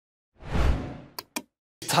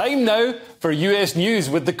time now for US news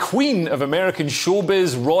with the queen of American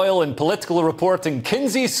showbiz, royal and political reporting,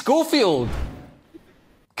 Kinsey Schofield.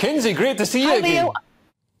 Kinsey, great to see you again. Leo.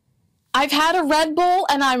 I've had a Red Bull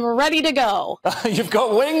and I'm ready to go. You've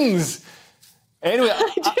got wings. Anyway,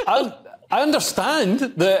 I understand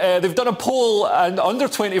that they've done a poll and under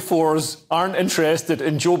 24s aren't interested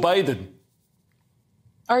in Joe Biden.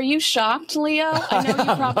 Are you shocked, Leo?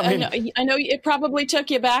 I know it probably took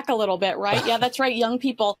you back a little bit, right? Yeah, that's right. Young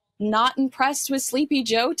people not impressed with Sleepy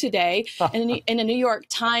Joe today. In a New York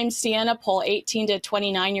Times Siena poll, 18 to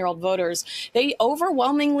 29-year-old voters, they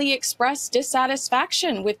overwhelmingly expressed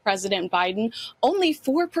dissatisfaction with President Biden. Only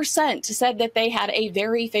 4% said that they had a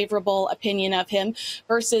very favorable opinion of him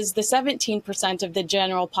versus the 17% of the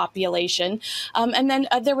general population. And then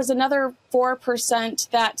there was another 4%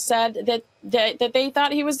 that said that they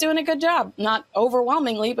thought he was doing a good job. Not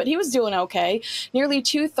overwhelmingly, but he was doing okay. Nearly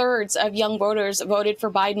 2/3 of young voters voted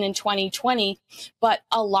for Biden in 2020, but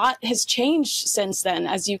a lot has changed since then,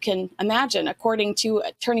 as you can imagine. According to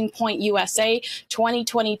Turning Point USA,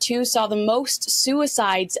 2022 saw the most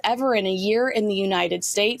suicides ever in a year in the United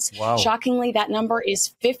States. Wow. Shockingly, that number is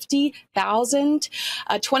 50,000.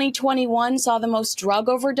 2021 saw the most drug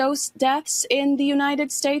overdose deaths in the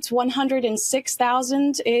United States,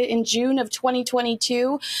 106,000 in June of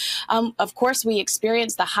 2022. Of course, we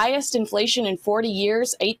experienced the highest inflation in 40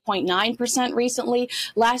 years, 8.9% recently.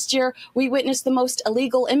 Last year, we witnessed the most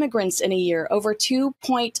illegal immigrants in a year, over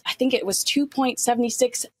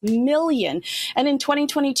 2.76 million. And in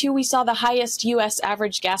 2022, we saw the highest U.S.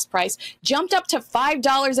 average gas price jumped up to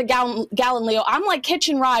 $5 a gallon, Leo. I'm like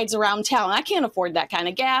hitching rides around town. I can't afford that kind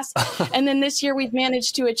of gas. And then this year, we've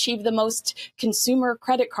managed to achieve the most consumer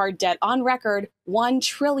credit card debt on record, 1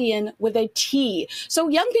 trillion with a T. So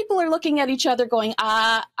young people are looking at each other going,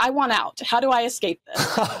 I want out. How do I escape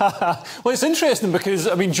this? Well, it's interesting because,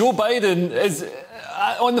 I mean, Joe Biden is,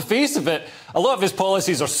 on the face of it, a lot of his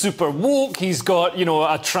policies are super woke. He's got, you know,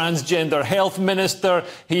 a transgender health minister.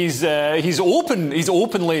 He's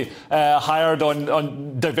openly hired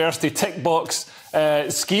on diversity tick box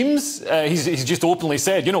schemes. He's just openly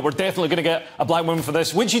said, you know, we're definitely going to get a black woman for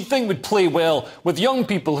this, which you'd think would play well with young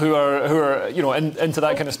people who are you know, into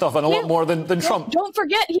that kind of stuff, and a lot more than Trump. Don't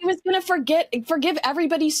forget, he was going to forgive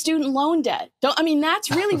everybody's student loan debt. I mean,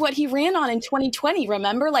 that's really what he ran on in 2020.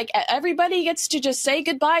 Remember, like everybody gets to just say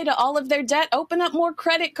goodbye to all of their debt, open up more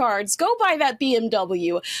credit cards, go buy that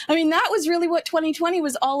BMW. I mean, that was really what 2020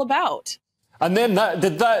 was all about. And then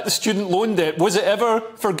did that student loan debt, was it ever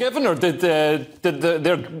forgiven, or did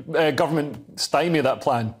their government stymie that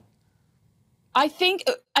plan? I think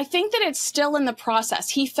that it's still in the process.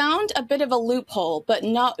 He found a bit of a loophole, but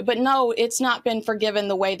no, it's not been forgiven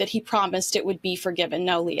the way that he promised it would be forgiven.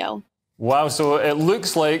 No, Leo. Wow, so it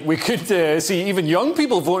looks like we could see even young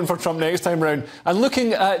people voting for Trump next time round. And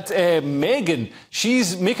looking at Meghan,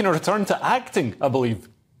 she's making a return to acting, I believe.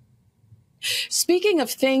 Speaking of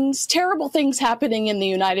things, terrible things happening in the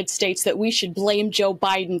United States that we should blame Joe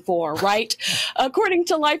Biden for, right? According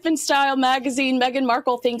to Life and Style magazine, Meghan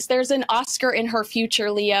Markle thinks there's an Oscar in her future,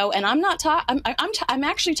 Leo. And I'm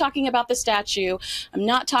actually talking about the statue. I'm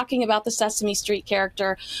not talking about the Sesame Street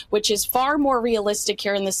character, which is far more realistic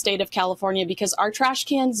here in the state of California because our trash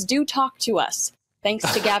cans do talk to us.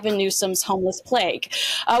 Thanks to Gavin Newsom's homeless plague.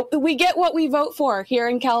 We get what we vote for here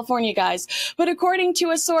in California, guys. But according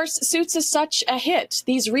to a source, Suits is such a hit.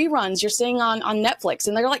 These reruns you're seeing on Netflix,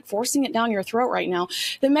 and they're like forcing it down your throat right now,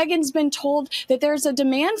 that Meghan's been told that there's a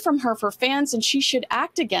demand from her for fans and she should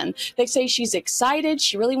act again. They say she's excited.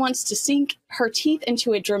 She really wants to sink her teeth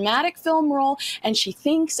into a dramatic film role, and she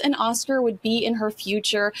thinks an Oscar would be in her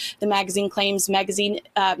future. The magazine claims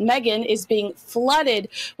Meghan is being flooded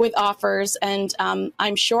with offers, and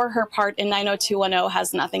I'm sure her part in 90210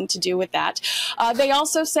 has nothing to do with that. They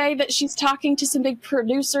also say that she's talking to some big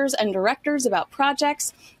producers and directors about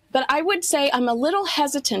projects. But I would say I'm a little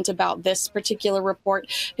hesitant about this particular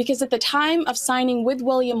report because at the time of signing with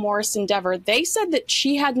William Morris Endeavor, they said that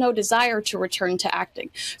she had no desire to return to acting.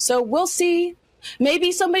 So we'll see.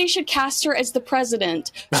 Maybe somebody should cast her as the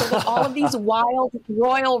president so that all of these wild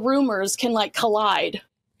royal rumors can like collide.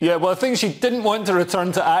 Yeah, well, I think she didn't want to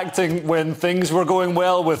return to acting when things were going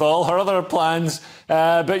well with all her other plans.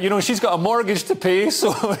 But, you know, she's got a mortgage to pay,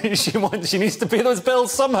 so she needs to pay those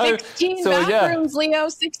bills somehow. 16 bathrooms, yeah. Leo,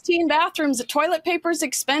 16 bathrooms. The toilet paper's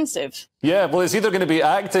expensive. Yeah, well, it's either going to be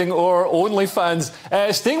acting or OnlyFans.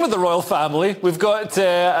 Staying with the royal family, we've got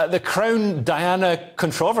the Crown Diana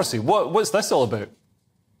controversy. What's this all about?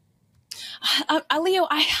 Leo,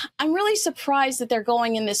 I'm really surprised that they're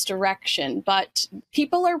going in this direction, but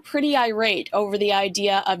people are pretty irate over the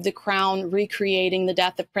idea of The Crown recreating the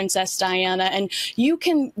death of Princess Diana. And you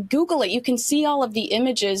can Google it. You can see all of the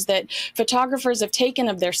images that photographers have taken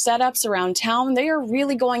of their setups around town. They are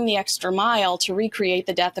really going the extra mile to recreate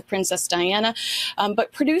the death of Princess Diana.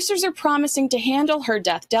 But producers are promising to handle her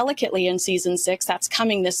death delicately in season 6. That's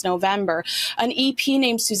coming this November. An EP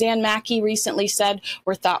named Suzanne Mackey recently said,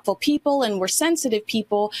 "We're thoughtful people and we're sensitive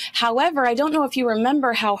people. However, I don't know if you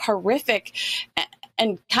remember how horrific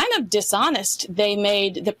and kind of dishonest they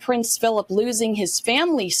made the Prince Philip losing his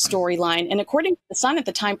family storyline." And according to The Sun at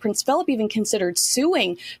the time, Prince Philip even considered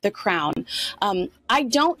suing the Crown. I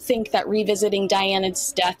don't think that revisiting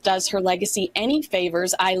Diana's death does her legacy any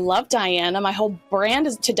favors. I love Diana. My whole brand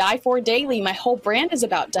is To Die For Daily. My whole brand is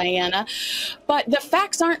about Diana. But the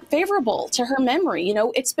facts aren't favorable to her memory. You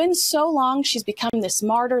know, it's been so long. She's become this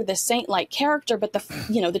martyr, this saint-like character. But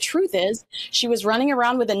the truth is, she was running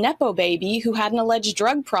around with a Nepo baby who had an alleged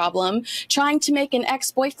drug problem, trying to make an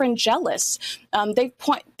ex-boyfriend jealous. They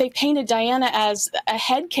painted Diana as a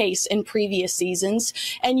head case in previous seasons.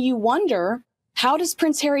 And you wonder, how does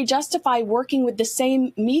Prince Harry justify working with the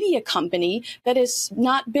same media company that has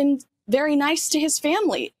not been very nice to his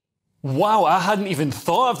family? Wow, I hadn't even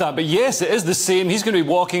thought of that. But yes, it is the same. He's going to be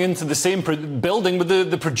walking into the same building with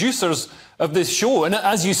the producers of this show. And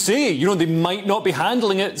as you say, you know, they might not be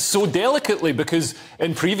handling it so delicately, because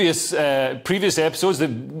in previous episodes,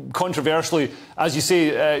 they've controversially, as you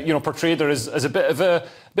say, portrayed her as a bit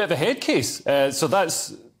of a head case. So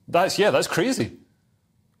that's crazy.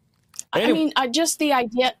 Anyway. I mean, just the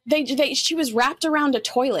idea, she was wrapped around a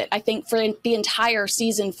toilet, I think, for the entire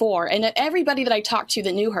season 4. And everybody that I talked to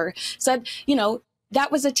that knew her said, you know,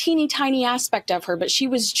 that was a teeny tiny aspect of her, but she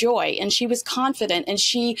was joy and she was confident and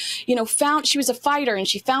she, she was a fighter and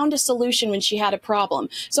she found a solution when she had a problem.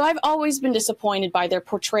 So I've always been disappointed by their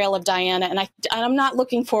portrayal of Diana. And I'm not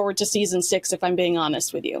looking forward to season 6, if I'm being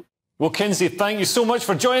honest with you. Well, Kinsey, thank you so much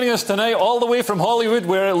for joining us tonight, all the way from Hollywood,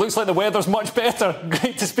 where it looks like the weather's much better.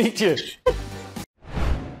 Great to speak to you.